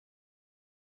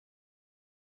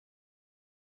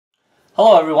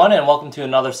Hello everyone and welcome to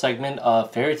another segment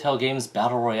of Fairytale Games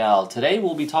Battle Royale. Today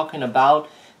we'll be talking about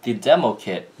the demo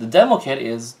kit. The demo kit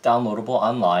is downloadable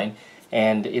online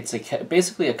and it's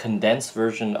basically a condensed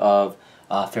version of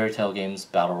Fairytale Games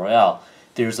Battle Royale.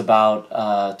 There's about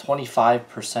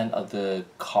 25% of the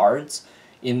cards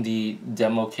in the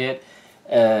demo kit,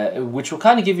 which will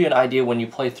kind of give you an idea when you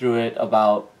play through it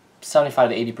about 75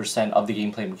 to 80% of the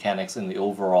gameplay mechanics in the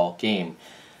overall game.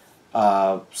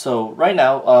 So right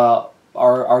now,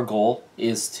 our goal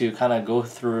is to kind of go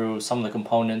through some of the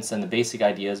components and the basic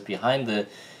ideas behind the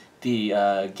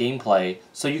gameplay,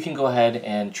 so you can go ahead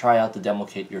and try out the demo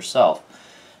kit yourself.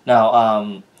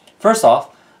 Now, first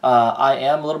off, I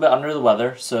am a little bit under the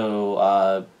weather,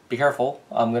 so be careful.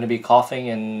 I'm going to be coughing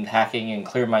and hacking and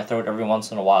clearing my throat every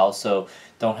once in a while, so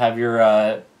don't have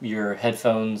your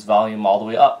headphones volume all the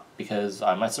way up because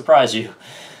I might surprise you.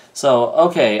 So,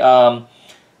 okay.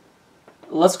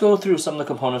 Let's go through some of the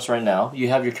components right now. You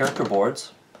have your character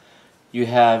boards, you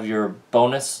have your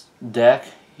bonus deck,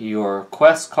 your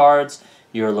quest cards,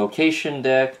 your location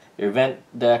deck, your event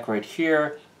deck right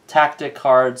here, tactic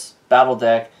cards, battle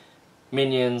deck,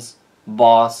 minions,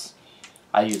 boss.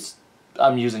 I'm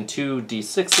using 2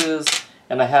 D6s,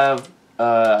 and I have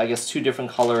I guess 2 different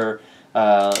color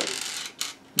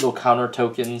little counter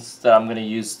tokens that I'm going to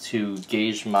use to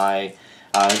gauge my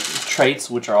traits,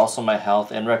 which are also my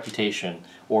health and reputation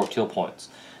or kill points.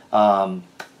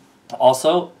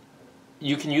 Also,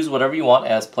 you can use whatever you want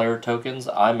as player tokens.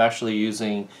 I'm actually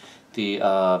using the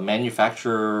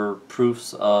manufacturer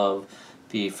proofs of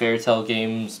the Fairytale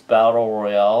Games Battle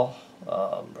Royale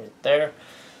right there.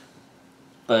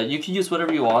 But you can use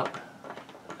whatever you want.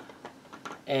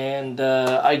 And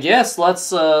I guess let's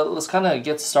kind of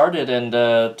get started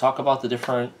and talk about the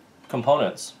different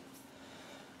components.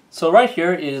 So right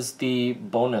here is the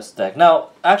bonus deck.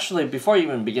 Now, actually, before I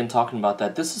even begin talking about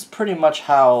that, this is pretty much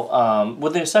how,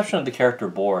 with the exception of the character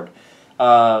board,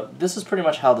 this is pretty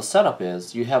much how the setup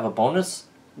is. You have a bonus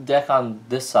deck on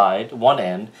this side, one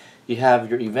end. You have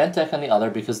your event deck on the other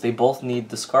because they both need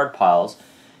discard piles.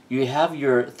 You have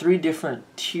your 3 different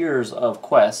tiers of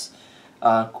quests,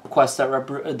 quests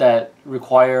that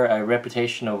require a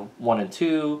reputation of 1 and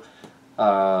 2,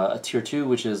 a tier 2,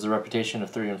 which is the reputation of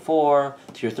 3 and 4,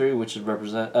 tier 3, which is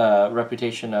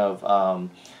reputation of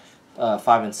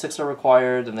 5 and 6 are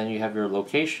required, and then you have your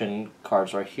location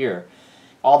cards right here.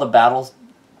 All the battle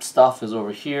stuff is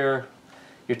over here.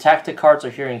 Your tactic cards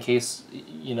are here in case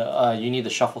you need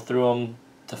to shuffle through them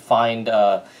to find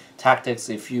tactics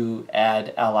if you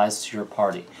add allies to your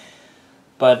party.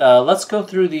 But let's go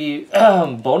through the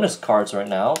bonus cards right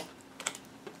now.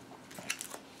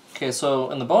 Okay, so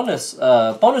in the bonus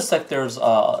deck, there's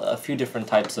a few different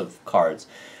types of cards.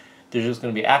 There's just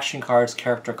going to be action cards,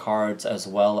 character cards, as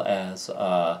well as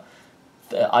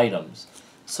the items.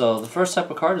 So the first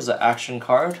type of card is an action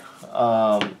card.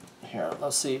 Here,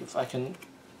 let's see if I can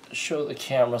show the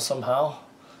camera somehow.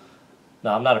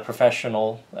 Now, I'm not a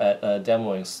professional at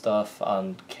demoing stuff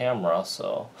on camera,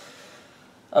 so...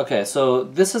 Okay, so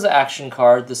this is an action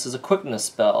card. This is a quickness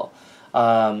spell.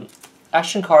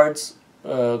 Action cards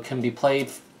can be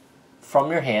played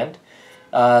from your hand.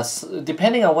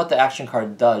 Depending on what the action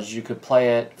card does, you could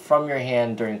play it from your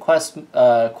hand during quest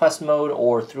mode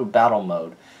or through battle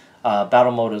mode.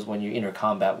 Battle mode is when you enter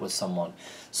combat with someone.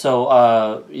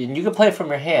 So you can play it from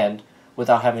your hand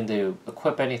without having to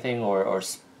equip anything or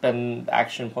spend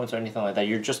action points or anything like that.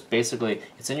 You're just basically,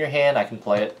 it's in your hand, I can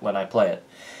play it when I play it.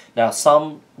 Now,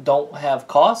 some don't have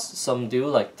costs, some do.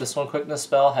 Like this one, quickness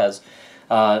spell, has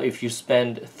if you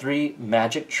spend 3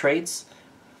 magic traits,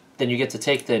 then you get to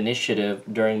take the initiative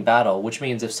during battle, which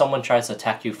means if someone tries to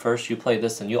attack you first, you play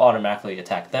this and you automatically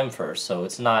attack them first. So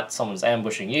it's not someone's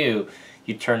ambushing you,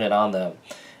 you turn it on them.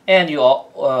 And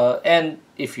and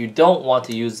if you don't want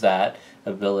to use that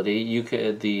ability, you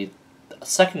could, the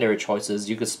secondary choices,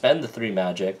 you could spend the 3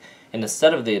 magic, and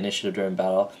instead of the initiative during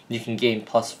battle, you can gain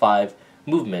 +5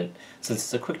 movement since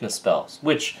it's a quickness spell,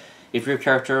 which if your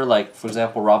character, like for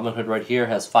example Robin Hood right here,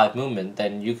 has 5 movement,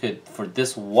 then you could, for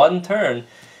this one turn,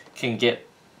 can get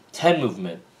 10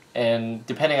 movement. And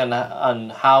depending on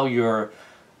how your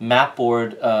map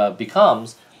board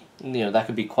becomes, that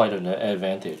could be quite an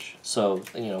advantage. So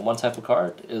one type of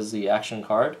card is the action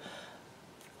card.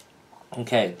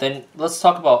 Okay, then let's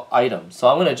talk about items. So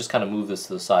I'm going to just kind of move this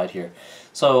to the side here.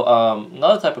 So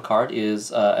another type of card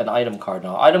is an item card.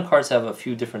 Now, item cards have a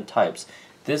few different types.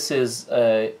 This is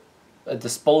a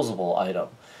disposable item.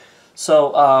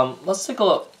 So let's take a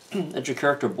look at your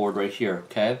character board right here,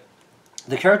 okay?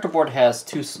 The character board has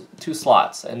two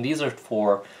slots, and these are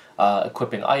for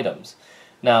equipping items.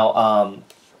 Now,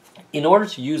 in order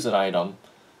to use an item,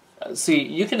 See,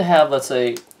 you can have, let's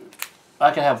say,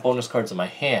 I can have bonus cards in my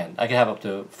hand. I can have up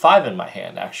to 5 in my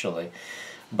hand, actually.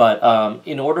 But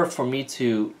in order for me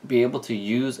to be able to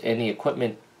use any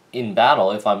equipment in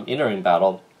battle, if I'm entering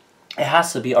battle, it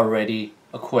has to be already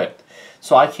equipped.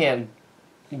 So I can't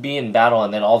be in battle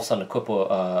and then all of a sudden equip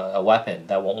a weapon.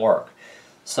 That won't work.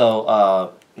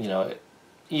 So, you know,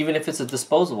 even if it's a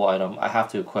disposable item, I have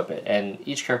to equip it. And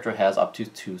each character has up to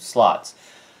 2 slots.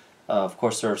 Of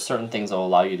course, there are certain things that will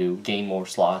allow you to gain more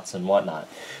slots and whatnot.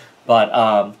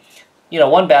 But, you know,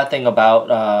 one bad thing about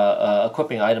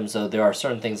equipping items, though, there are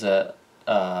certain things that,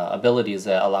 abilities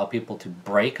that allow people to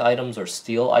break items or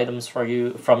steal items from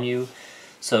you.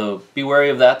 So be wary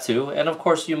of that too. And of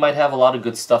course, you might have a lot of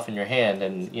good stuff in your hand,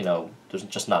 and you know there's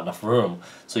just not enough room,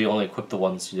 so you only equip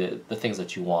the things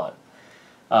that you want.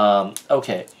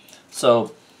 Okay,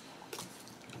 so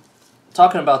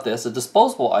talking about this, a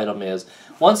disposable item is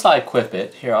once I equip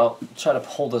it. Here, I'll try to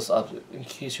pull this up in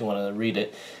case you want to read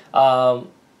it.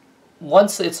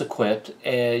 Once it's equipped,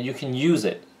 you can use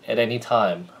it at any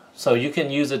time. So you can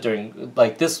use it during,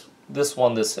 like this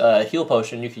heal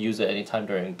potion, you could use it anytime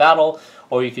during battle,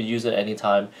 or you could use it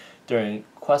anytime during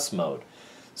quest mode.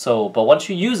 So, but once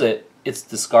you use it, it's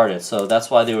discarded. So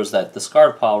that's why there was that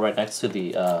discard pile right next to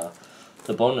the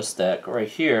bonus deck right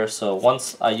here. So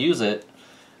once I use it,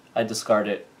 I discard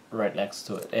it right next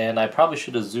to it. And I probably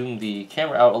should have zoomed the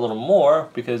camera out a little more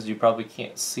because you probably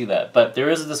can't see that. But there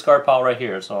is a discard pile right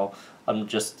here, so I'm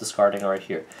just discarding right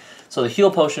here. So the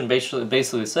heal potion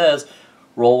basically says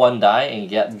roll 1 die and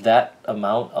get that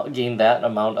amount, gain that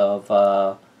amount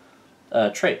of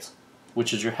traits,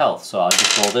 which is your health. So I'll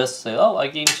just roll this, say, oh, I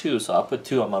gained 2, so I'll put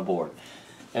 2 on my board.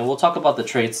 And we'll talk about the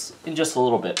traits in just a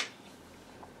little bit.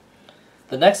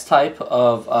 The next type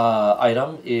of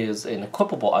item is an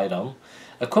equipable item.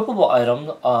 Equipable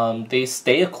item, they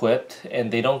stay equipped and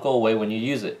they don't go away when you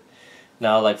use it.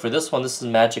 Now, like for this one, this is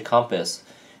Magic Compass.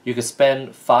 You could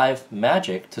spend 5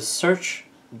 magic to search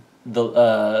the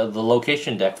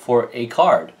location deck for a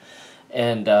card,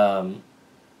 and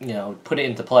you know, put it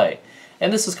into play.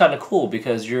 And this is kind of cool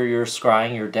because you're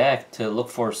scrying your deck to look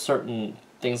for certain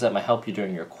things that might help you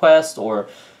during your quest, or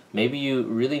maybe you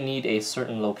really need a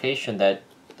certain location that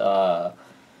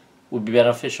would be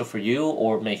beneficial for you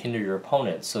or may hinder your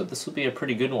opponent. So this would be a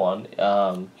pretty good one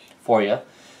for you.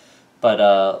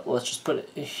 But let's just put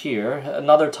it here.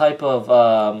 Another type of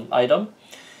item.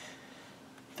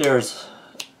 There's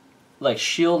like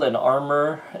shield and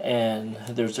armor, and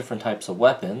there's different types of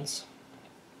weapons.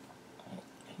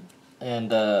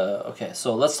 And okay,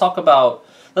 so let's talk about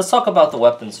the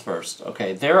weapons first.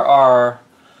 Okay, there are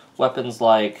weapons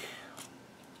like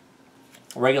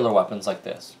regular weapons like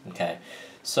this. Okay,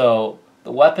 so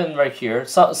the weapon right here.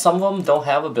 Some of them don't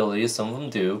have abilities. Some of them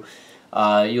do.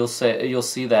 You'll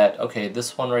see that, okay,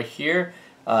 this one right here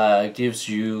gives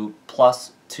you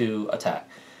 +2 attack,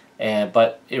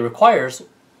 but it requires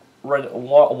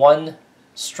 1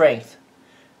 strength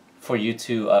for you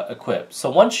to equip. So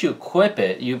once you equip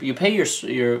it, you pay your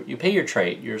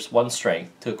trait, your 1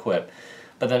 strength to equip,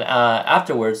 but then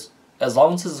afterwards, as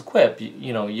long as it's equipped,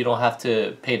 you know, you don't have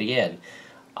to pay it again,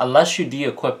 unless you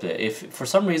de-equip it. If for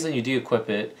some reason you de-equip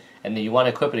it and then you want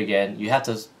to equip it again, you have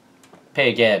to pay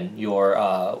again your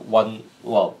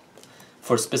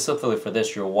specifically for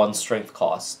this, your 1 strength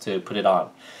cost to put it on.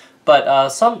 But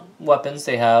some weapons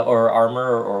they have, or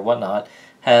armor or whatnot,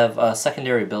 have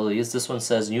secondary abilities. This one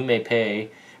says you may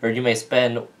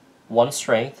spend 1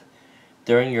 strength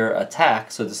during your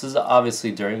attack. So this is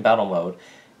obviously during battle mode,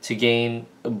 to gain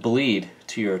bleed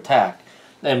to your attack.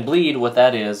 And bleed, what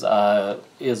that is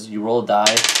you roll a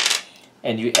die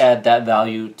and you add that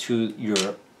value to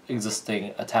your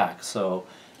existing attack. So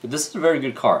this is a very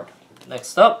good card.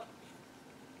 Next up,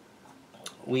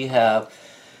 we have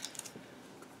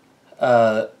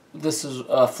this is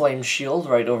a flame shield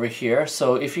right over here.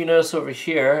 So if you notice over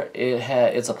here,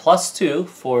 it's a +2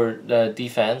 for the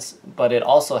defense, but it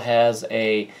also has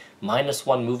a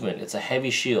 -1 movement. It's a heavy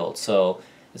shield, so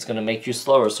it's going to make you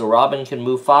slower. So Robin can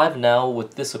move 5. Now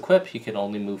with this equipped, he can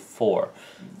only move 4.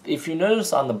 If you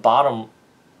notice on the bottom,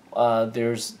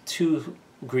 there's 2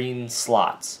 green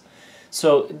slots.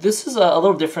 So this is a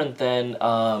little different than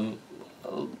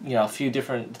you know, a few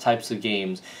different types of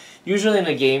games. Usually in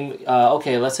a game,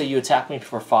 okay, let's say you attack me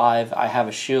for 5, I have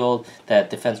a shield that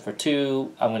defends for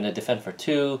 2, I'm going to defend for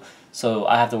 2, so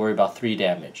I have to worry about 3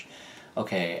 damage.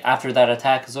 Okay, after that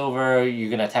attack is over, you're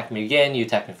going to attack me again, you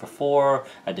attack me for 4,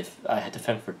 I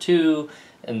defend for 2,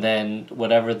 and then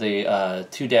whatever the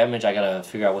 2 damage, I got to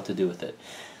figure out what to do with it.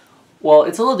 Well,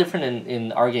 it's a little different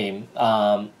in our game.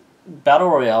 Battle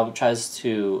Royale tries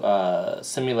to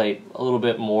simulate a little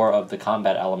bit more of the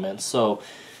combat elements. So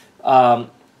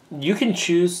you can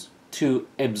choose to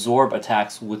absorb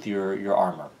attacks with your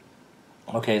armor.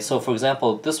 Okay, so for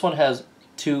example, this one has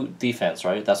 2 defense,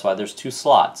 right? That's why there's 2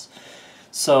 slots.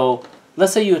 So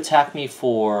let's say you attack me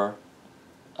for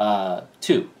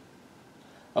 2.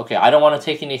 Okay, I don't want to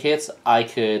take any hits. I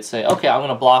could say, okay, I'm going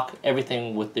to block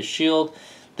everything with the shield.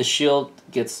 The shield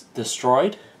gets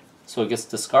destroyed, so it gets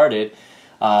discarded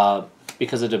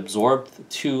because it absorbed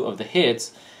 2 of the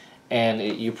hits, and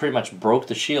you pretty much broke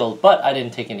the shield, but I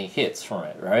didn't take any hits from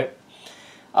it, right?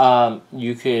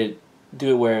 You could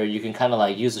do it where you can kind of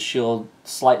like use the shield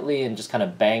slightly and just kind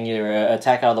of bang your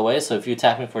attack out of the way. So if you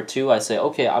attack me for 2, I say,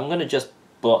 okay, I'm going to just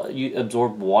you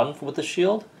absorb 1 with the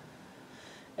shield,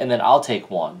 and then I'll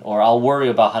take 1, or I'll worry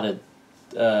about how to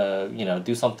you know,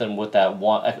 do something with that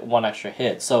one extra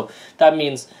hit. So that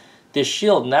means this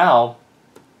shield now,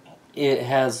 it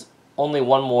has only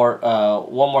one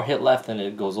more hit left and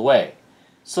it goes away.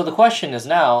 So the question is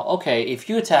now, okay, if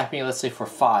you attack me, let's say for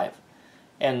 5,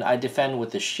 and I defend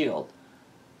with the shield,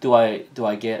 do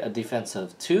I get a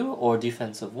defensive 2 or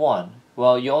defensive 1?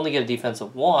 Well, you only get a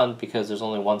defensive 1 because there's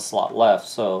only 1 slot left.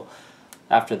 So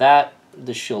after that,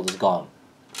 the shield is gone.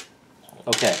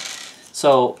 Okay,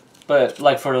 so but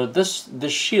like for this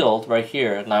shield right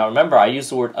here, now remember I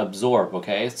used the word absorb.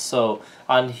 Okay, so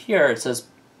on here it says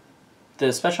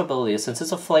the special ability is, since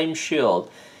it's a flame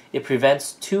shield, it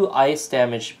prevents 2 ice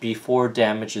damage before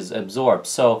damage is absorbed.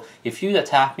 So if you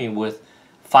attack me with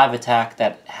 5 attack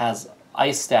that has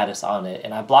ice status on it,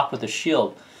 and I block with a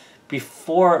shield,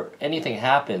 before anything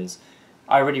happens,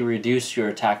 I already reduced your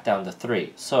attack down to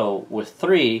 3. So with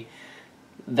 3,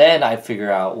 then I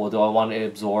figure out, well, do I want to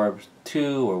absorb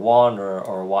 2 or 1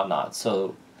 or whatnot?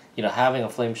 So, you know, having a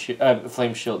flame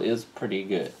shield is pretty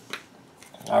good.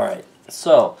 All right,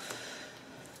 so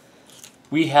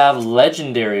we have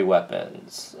legendary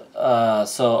weapons.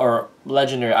 Or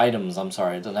legendary items. I'm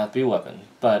sorry, it doesn't have to be a weapon,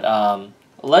 but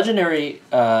legendary.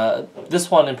 This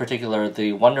one in particular,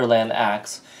 the Wonderland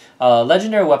Axe.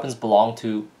 Legendary weapons belong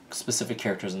to specific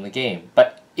characters in the game,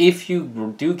 but if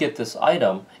you do get this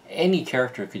item, any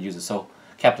character could use it. So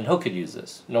Captain Hook could use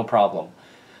this, no problem.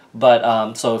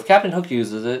 But so if Captain Hook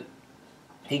uses it,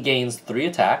 he gains 3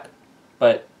 attack,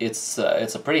 but it's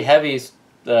a pretty heavy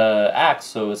axe,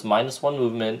 so it's -1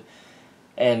 movement,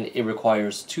 and it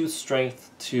requires 2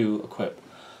 strength to equip.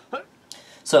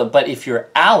 So, but if you're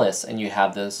Alice and you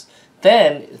have this,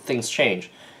 then things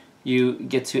change. You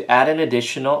get to add an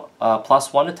additional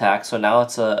 +1 attack, so now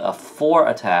it's a 4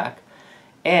 attack,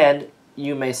 and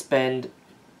you may spend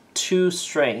 2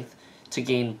 strength to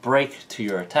gain break to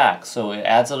your attack. So it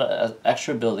adds an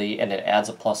extra ability, and it adds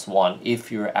a +1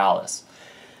 if you're Alice.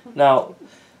 Now,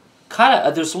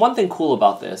 there's one thing cool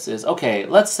about this is, okay,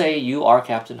 let's say you are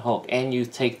Captain Hook and you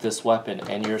take this weapon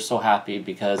and you're so happy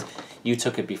because you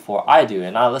took it before I do,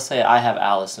 and let's say I have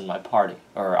Alice in my party,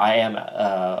 or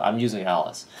I'm using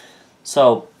Alice.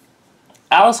 So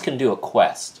Alice can do a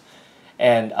quest,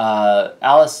 and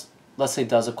Alice, let's say,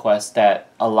 does a quest that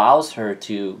allows her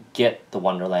to get the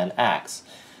Wonderland Axe.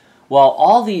 Well,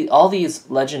 all these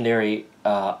legendary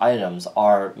items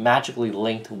are magically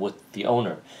linked with the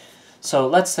owner. So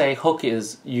let's say Hook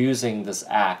is using this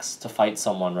axe to fight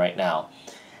someone right now,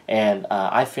 and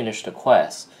I finished a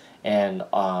quest, and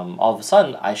all of a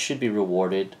sudden I should be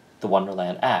rewarded the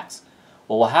Wonderland Axe.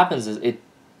 Well, what happens is it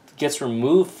gets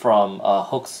removed from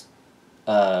Hook's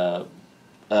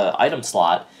item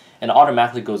slot and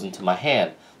automatically goes into my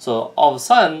hand. So all of a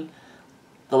sudden,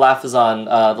 the last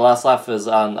laugh is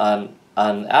on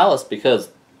Alice, because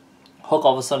Hook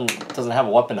all of a sudden doesn't have a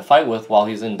weapon to fight with while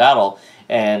he's in battle,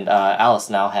 and Alice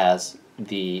now has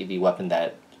the weapon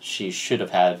that she should have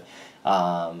had,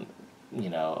 you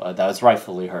know, that was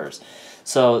rightfully hers.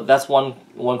 So that's one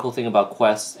cool thing about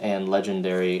quests and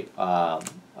legendary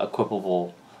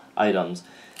equipable items.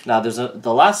 Now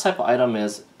the last type of item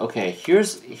is, okay,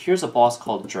 here's a boss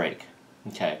called Drake.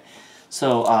 Okay,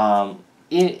 so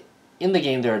in the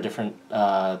game there are different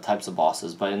types of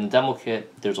bosses, but in the demo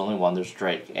kit there's only one. There's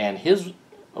Drake, and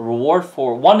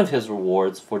one of his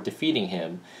rewards for defeating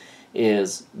him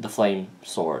is the Flame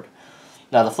Sword.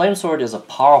 Now the Flame Sword is a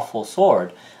powerful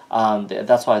sword.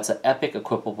 That's why it's an epic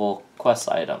equipable quest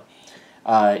item.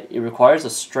 It requires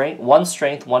one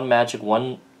strength, 1 magic,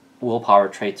 1 willpower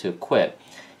trait to equip.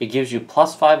 It gives you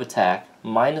 +5 attack,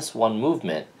 -1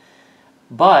 movement,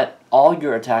 but all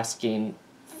your attacks gain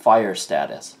fire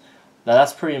status. Now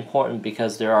that's pretty important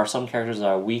because there are some characters that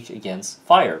are weak against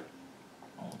fire.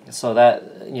 So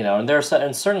that, you know, and there are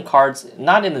certain cards,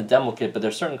 not in the demo kit, but there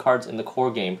are certain cards in the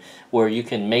core game where you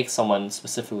can make someone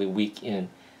specifically weak in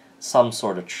some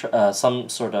sort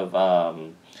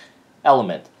of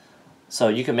element. So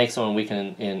you can make someone weak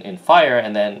in fire,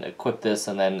 and then equip this,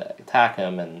 and then attack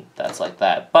him, and that's like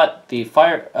that. But the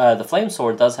flame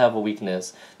sword does have a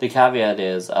weakness. The caveat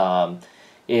is,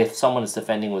 if someone is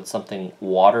defending with something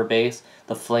water based,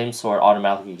 the flame sword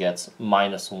automatically gets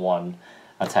 -1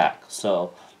 attack.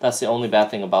 So that's the only bad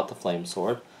thing about the flame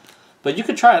sword. But you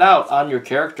could try it out on your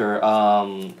character,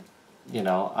 you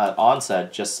know, at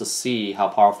onset, just to see how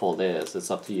powerful it is. It's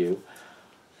up to you.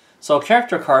 So a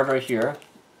character card right here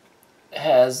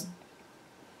has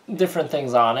different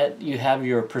things on it. You have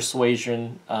your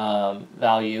persuasion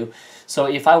value. So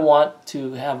if I want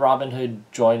to have Robin Hood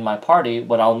join my party,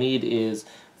 what I'll need is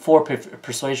 4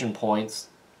 persuasion points,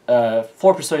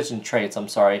 4 persuasion traits, I'm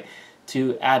sorry,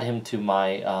 to add him to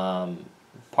my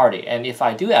party. And if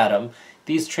I do add him,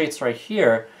 these traits right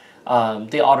here,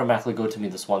 they automatically go to me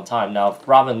this one time. Now, if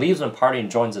Robin leaves my party and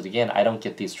joins it again, I don't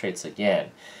get these traits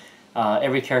again.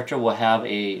 Every character will have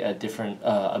a different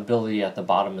ability at the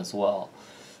bottom as well.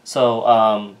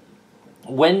 So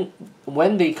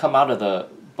when they come out of the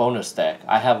bonus deck,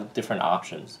 I have different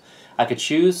options. I could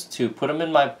choose to put them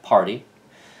in my party,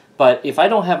 but if I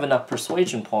don't have enough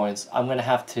persuasion points, I'm going to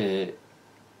have to,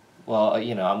 well,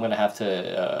 you know, I'm going to have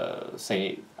to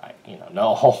say, you know,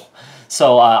 no.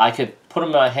 So I could put him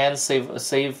in my hand,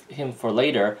 save him for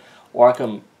later, or I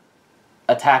can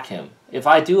attack him. If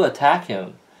I do attack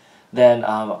him, then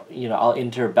you know, I'll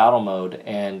enter battle mode,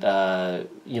 and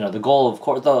you know, the goal, of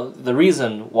course, the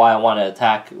reason why I want to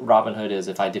attack Robin Hood is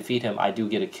if I defeat him, I do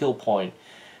get a kill point,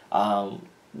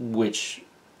 which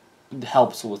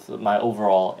helps with my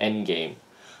overall end game.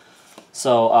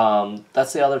 So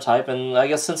that's the other type, and I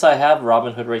guess since I have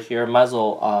Robin Hood right here, might as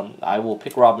well, I will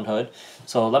pick Robin Hood.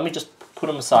 So let me just put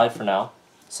him aside for now.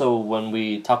 So when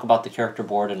we talk about the character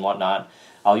board and whatnot,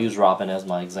 I'll use Robin as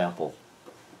my example.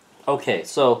 Okay,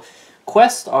 so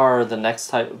quests are the next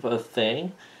type of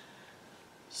thing.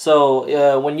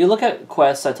 So when you look at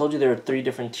quests, I told you there are 3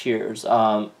 different tiers.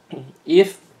 When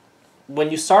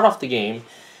you start off the game,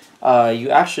 you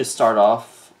actually start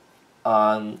off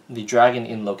on the Dragon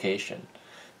Inn location.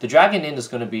 The Dragon Inn is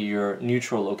going to be your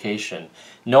neutral location.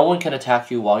 No one can attack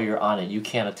you while you're on it. You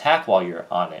can't attack while you're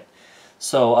on it.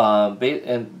 So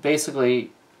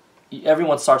basically,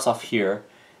 everyone starts off here,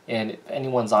 and if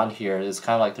anyone's on here, it's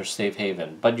kind of like their safe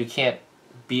haven. But you can't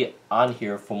be on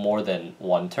here for more than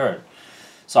 1 turn.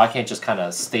 So I can't just kind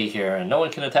of stay here and no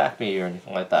one can attack me or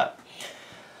anything like that.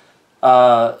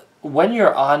 When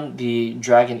you're on the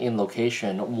Dragon Inn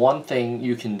location, one thing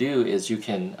you can do is you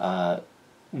can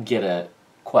get a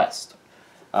quest.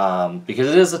 Because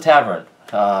it is a tavern,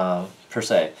 per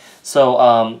se.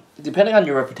 So depending on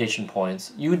your reputation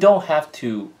points, you don't have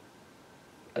to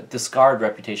discard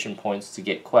reputation points to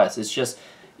get quests. It's just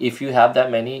if you have that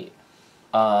many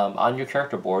on your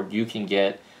character board, you can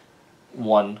get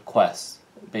 1 quest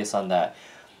based on that.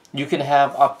 You can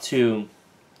have up to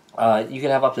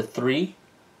 3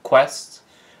 quests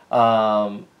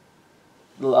that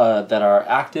are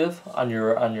active on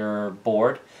your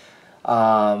board.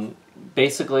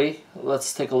 Basically,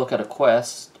 let's take a look at a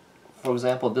quest. For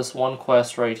example, this one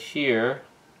quest right here.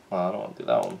 Well, I don't want to do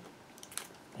that one.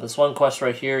 This one quest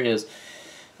right here is,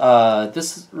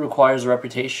 this requires a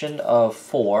reputation of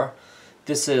 4.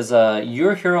 This is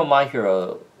Your Hero, My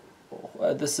Hero.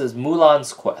 This is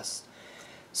Mulan's quest.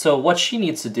 So what she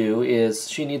needs to do is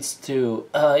she needs to,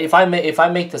 if I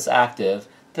make this active,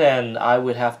 then I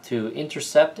would have to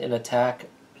intercept an attack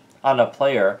on a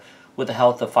player with a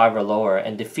health of 5 or lower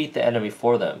and defeat the enemy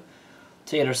for them.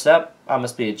 To intercept, I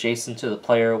must be adjacent to the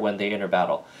player when they enter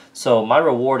battle. So my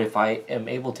reward, if I am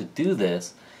able to do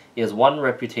this, is 1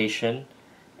 reputation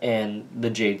and the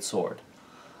Jade Sword.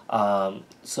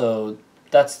 So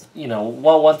that's, you know,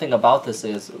 one thing about this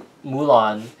is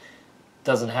Mulan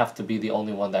doesn't have to be the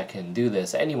only one that can do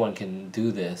this. Anyone can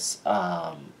do this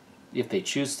if they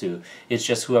choose to. It's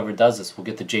just whoever does this will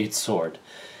get the Jade Sword.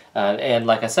 And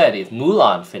like I said, if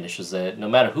Mulan finishes it, no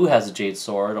matter who has a Jade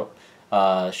Sword,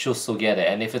 she'll still get it.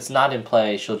 And if it's not in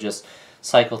play, she'll just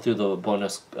cycle through the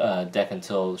bonus deck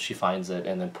until she finds it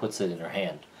and then puts it in her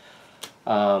hand.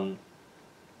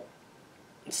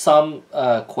 Some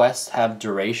quests have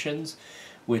durations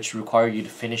which require you to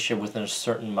finish it within a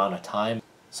certain amount of time.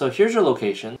 So here's your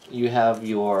location. You have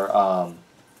your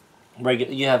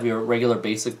regular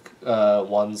basic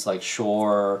ones like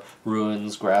shore,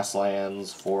 ruins,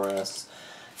 grasslands, forests,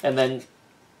 and then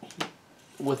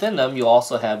within them you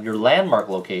also have your landmark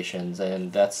locations,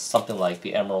 and that's something like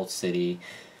the Emerald City,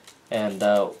 And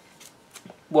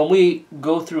when we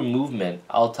go through movement,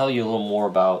 I'll tell you a little more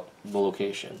about the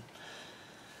location.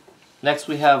 Next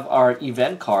we have our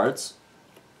event cards.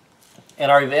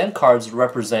 And our event cards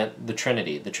represent the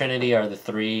Trinity. The Trinity are the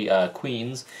three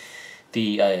queens.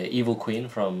 The Evil Queen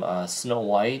from Snow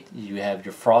White, you have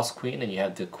your Frost Queen, and you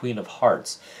have the Queen of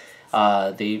Hearts.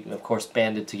 They, of course,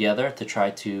 banded together to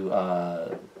try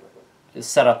to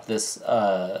set up this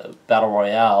Battle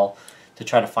Royale to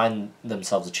try to find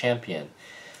themselves a champion.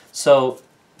 So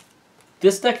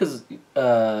this deck is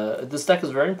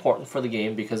very important for the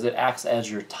game because it acts as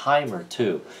your timer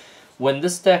too. When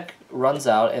this deck runs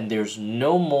out and there's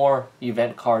no more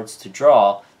event cards to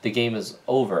draw, the game is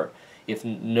over. If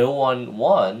no one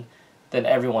won, then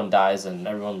everyone dies and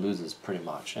everyone loses pretty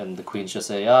much. And the queens just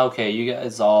say, oh, okay, you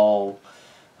guys all,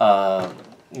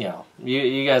 you know,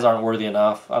 you guys aren't worthy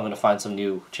enough. I'm going to find some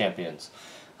new champions,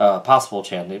 possible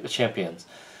champions.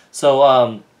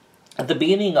 So at the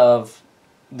beginning of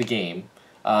the game,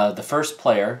 the first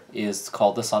player is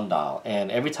called the sundial,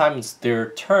 and every time it's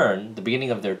their turn, the beginning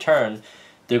of their turn,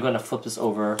 they're going to flip this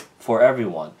over for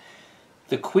everyone.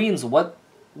 The queens,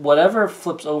 whatever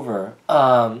flips over,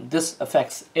 this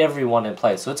affects everyone in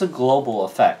play, so it's a global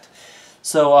effect.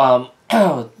 So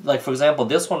like for example,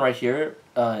 this one right here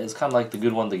is kind of like the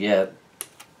good one to get.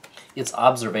 It's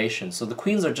observation, so the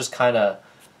queens are just kind of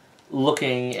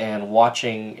looking and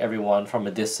watching everyone from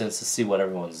a distance to see what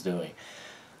everyone's doing.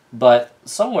 But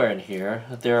somewhere in here,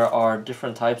 there are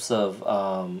different types of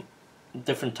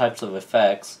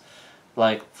effects.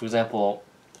 Like for example,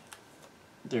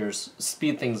 there's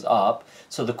speed things up.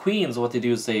 So the queens, what they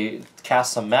do is they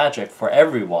cast some magic for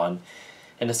everyone,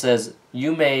 and it says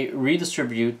you may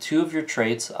redistribute 2 of your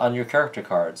traits on your character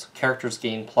cards. Characters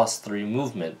gain +3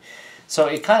 movement. So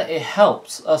it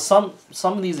helps. Some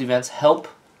of these events help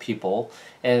people,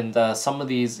 and some of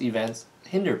these events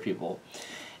hinder people.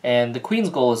 And the queen's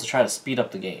goal is to try to speed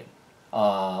up the game,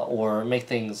 or make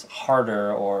things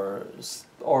harder, or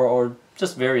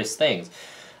just various things.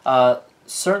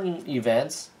 Certain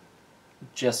events,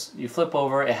 just you flip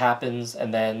over, it happens,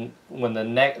 and then when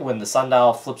the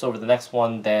sundial flips over the next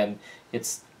one, then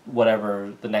it's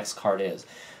whatever the next card is.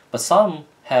 But some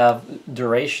have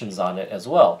durations on it as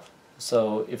well.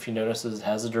 So if you notice, it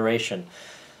has a duration.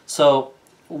 So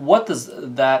what does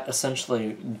that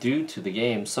essentially do to the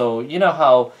game? So you know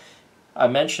how I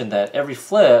mentioned that every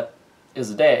flip is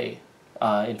a day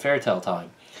in Fairytale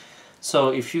time. So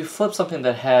if you flip something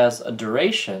that has a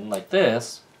duration like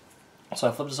this, so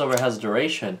I flip this over, it has a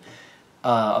duration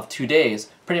of 2 days,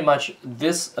 pretty much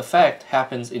this effect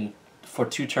happens for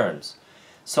 2 turns.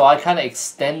 So I kind of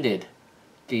extended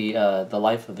the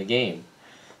life of the game.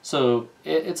 So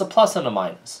it's a plus and a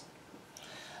minus.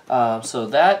 So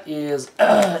that is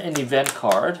an event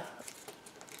card.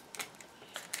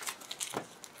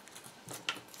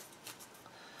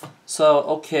 So,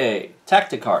 okay,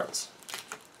 tactic cards.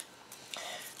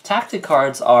 Tactic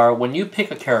cards are when you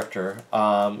pick a character,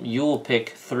 you will pick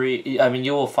 3,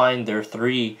 you will find there are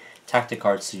 3 tactic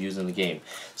cards to use in the game.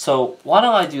 So why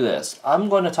don't I do this? I'm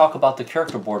going to talk about the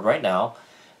character board right now.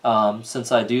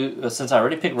 Since I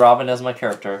already picked Robin as my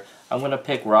character, I'm going to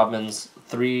pick Robin's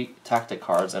 3 tactic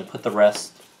cards and put the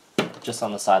rest just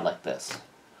on the side like this.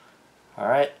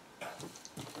 Alright?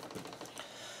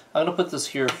 I'm going to put this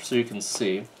here so you can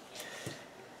see.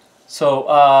 So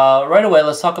right away,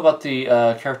 let's talk about the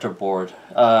character board.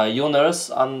 You'll notice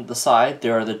on the side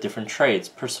there are the different traits: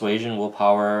 persuasion,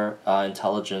 willpower,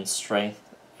 intelligence, strength,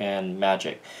 and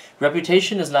magic.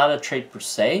 Reputation is not a trait per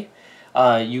se.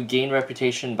 You gain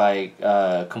reputation by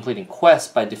completing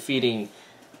quests, by defeating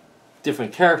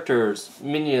different characters,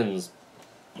 minions,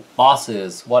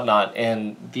 bosses, whatnot,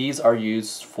 and these are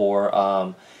used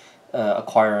for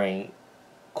acquiring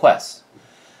quests.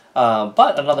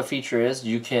 But another feature is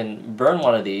you can burn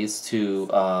one of these to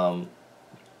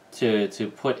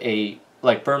put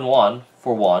burn one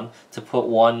for one to put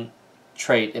one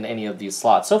trait in any of these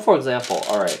slots. So for example,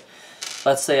 alright,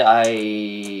 let's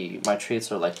say my traits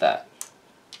are like that.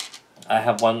 I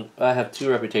have 2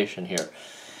 reputation here.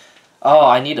 Oh,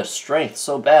 I need a strength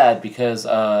so bad because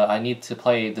I need to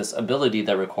play this ability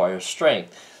that requires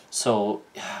strength. So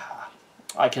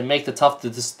I can make the tough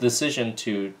decision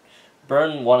to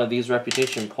burn one of these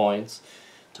reputation points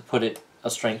to put a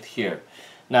strength here.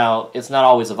 Now, it's not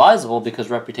always advisable because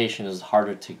reputation is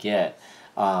harder to get,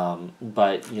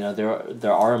 but you know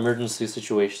there are emergency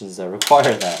situations that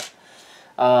require that.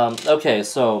 Okay,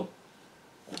 so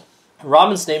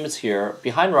Robin's name is here.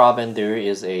 Behind Robin there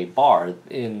is a bar.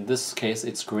 In this case,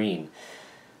 it's green.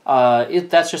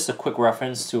 That's just a quick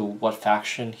reference to what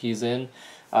faction he's in.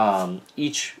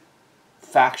 Each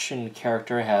faction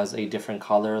character has a different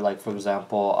color. Like for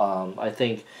example, I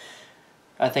think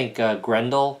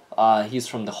Grendel. He's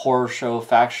from the horror show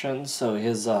faction, so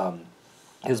his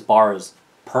bar is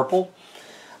purple.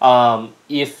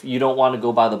 If you don't want to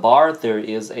go by the bar, there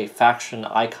is a faction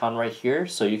icon right here,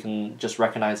 so you can just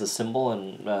recognize the symbol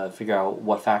and figure out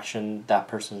what faction that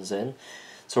person's in.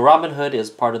 So Robin Hood is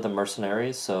part of the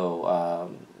mercenaries,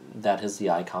 so that is the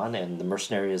icon, and the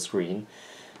mercenary is green.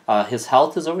 His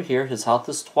health is over here. His health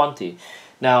is 20.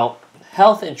 Now,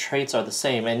 health and traits are the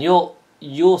same, and you'll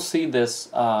see this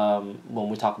when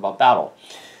we talk about battle.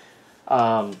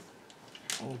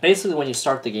 Basically, when you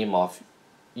start the game off,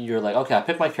 you're like, okay, I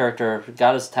picked my character,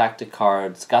 got his tactic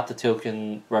cards, got the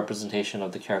token representation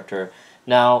of the character.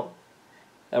 Now,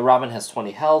 Robin has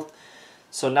 20 health,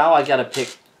 so now I gotta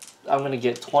pick. I'm gonna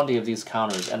get 20 of these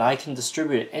counters, and I can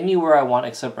distribute it anywhere I want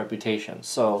except reputation.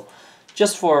 So,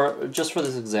 just for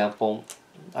this example,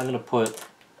 I'm gonna put,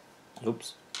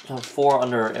 4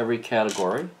 under every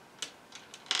category.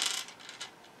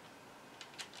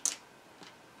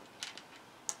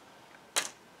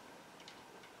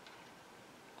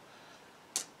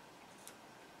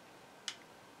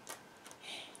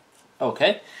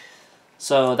 Okay,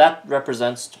 so that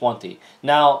represents 20.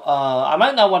 Now, I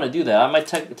might not want to do that. I might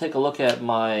take a look at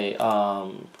my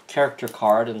character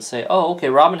card and say, oh, okay,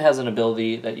 Robin has an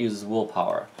ability that uses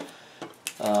willpower.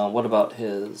 What about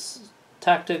his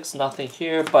tactics? Nothing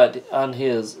here, but on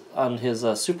his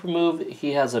super move,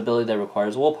 he has an ability that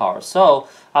requires willpower. So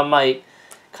I might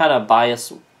kind of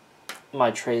bias my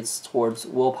traits towards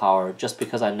willpower just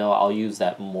because I know I'll use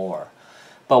that more.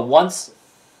 But once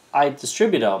I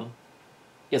distribute them,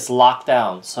 it's locked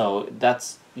down, so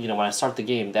that's, when I start the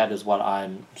game, that is what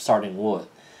I'm starting with.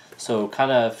 So kind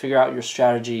of figure out your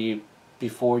strategy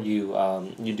before you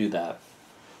you do that.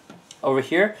 Over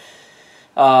here,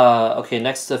 okay,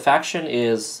 next to faction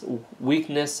is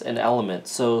weakness and element.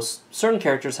 So certain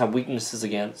characters have weaknesses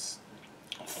against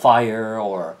fire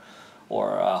or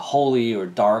holy or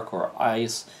dark or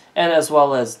ice, and as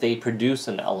well as they produce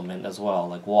an element as well,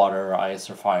 like water or ice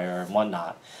or fire and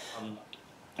whatnot.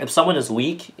 If someone is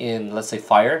weak in, let's say,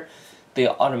 fire, they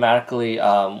automatically,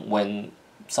 when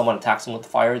someone attacks them with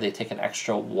fire, they take an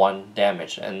extra 1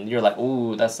 damage. And you're like,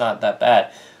 ooh, that's not that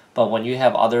bad. But when you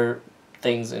have other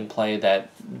things in play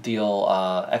that deal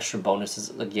extra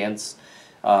bonuses against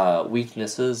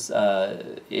weaknesses,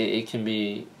 it can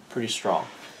be pretty strong.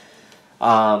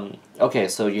 Okay,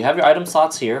 so you have your item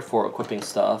slots here for equipping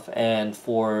stuff. And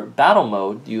for battle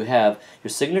mode, you have your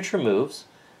signature moves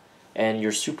and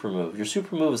your super move. Your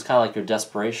super move is kind of like your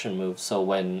desperation move. So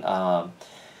when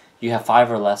you have 5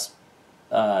 or less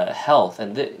health,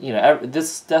 and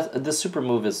this super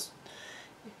move is,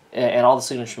 and all the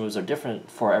signature moves are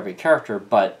different for every character,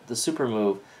 but the super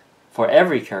move for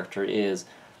every character is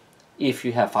if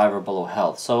you have 5 or below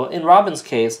health. So in Robin's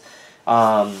case,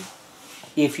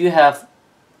 if you have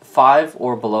 5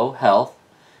 or below health,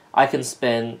 I can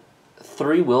spend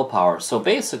 3 willpower. So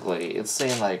basically, it's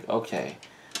saying like, okay,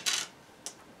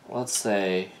 let's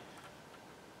say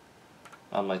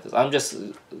I'm like this. I'm just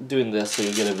doing this so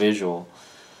you get a visual.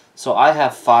 So I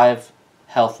have 5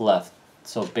 health left.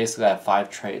 So basically I have 5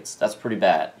 traits. That's pretty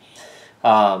bad.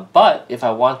 But if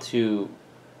I want to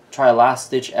try a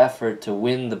last-ditch effort to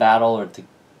win the battle or to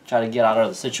try to get out of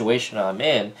the situation I'm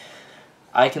in,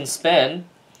 I can spend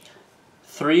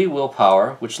 3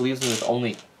 willpower, which leaves me with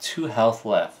only 2 health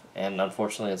left. And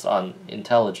unfortunately it's on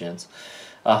intelligence.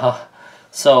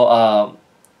 So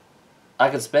I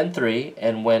can spend 3,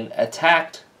 and when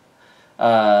attacked,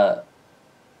 I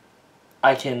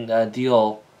can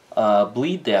deal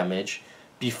bleed damage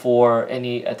before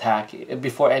any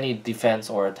defense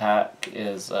or attack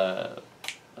is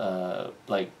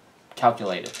like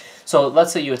calculated. So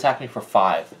let's say you attack me for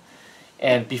 5,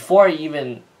 and before I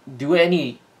even do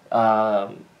any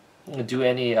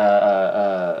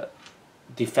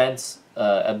defense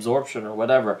absorption or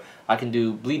whatever, I can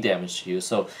do bleed damage to you.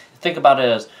 So think about it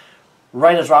as,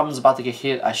 right as Robin's about to get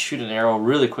hit, I shoot an arrow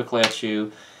really quickly at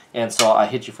you, and so I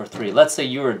hit you for 3. Let's say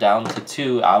you were down to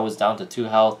 2, I was down to 2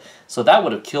 health, so that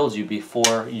would have killed you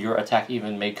before your attack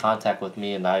even made contact with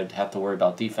me, and I'd have to worry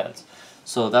about defense.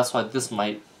 So that's why this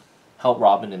might help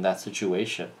Robin in that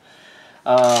situation.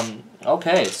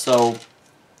 Okay, so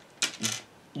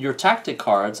your tactic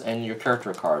cards and your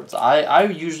character cards. I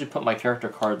usually put my character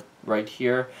card right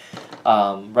here,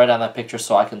 right on that picture,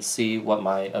 so I can see what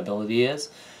my ability is.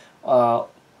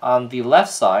 On the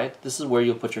left side, this is where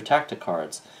you'll put your tactic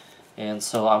cards. And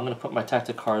so I'm going to put my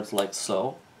tactic cards like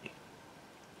so.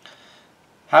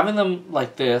 Having them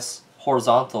like this,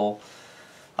 horizontal,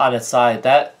 on its side,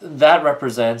 that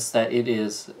represents that it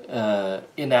is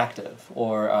inactive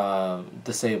or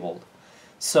disabled.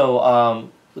 So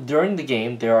during the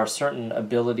game, there are certain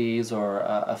abilities or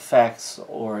effects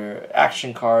or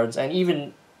action cards, and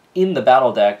even in the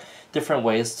battle deck, different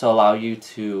ways to allow you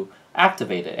to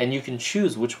activate it, and you can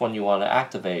choose which one you want to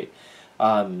activate.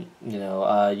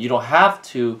 You don't have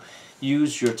to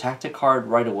use your tactic card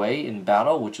right away in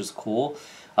battle, which is cool.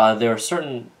 There are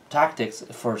certain tactics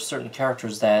for certain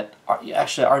characters that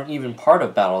actually aren't even part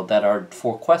of battle, that are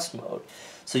for quest mode.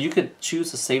 So you could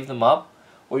choose to save them up,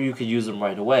 or you could use them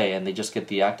right away, and they just get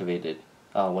deactivated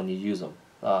when you use them.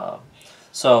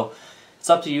 So it's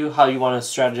up to you how you want to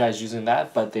strategize using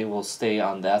that, but they will stay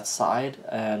on that side.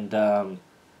 And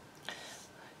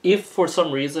if for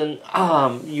some reason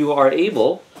you are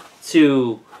able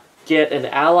to get an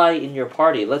ally in your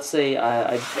party, let's say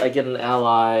I get an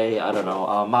ally, I don't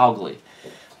know, Mowgli.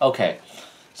 Okay,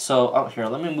 so here,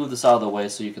 let me move this out of the way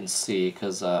so you can see,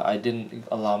 because I didn't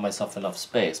allow myself enough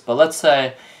space. But let's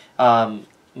say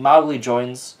Mowgli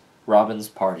joins Robin's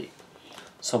party.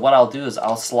 So what I'll do is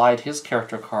I'll slide his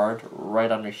character card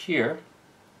right under here.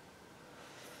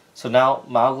 So now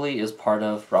Mowgli is part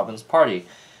of Robin's party.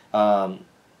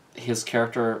 His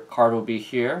character card will be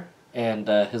here, and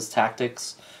his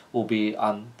tactics will be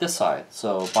on this side.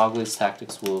 So Mowgli's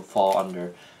tactics will fall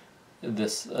under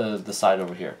this the side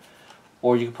over here,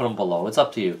 or you can put them below. It's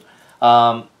up to you.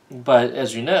 But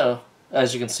as you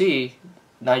can see,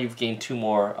 now you've gained 2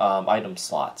 more item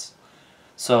slots.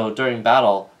 So during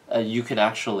battle, you can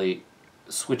actually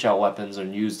switch out weapons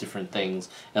and use different things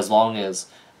as long as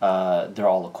they're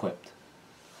all equipped.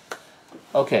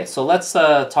 Okay, so let's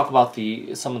talk about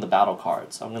some of the battle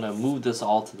cards. I'm going to move this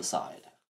all to the side.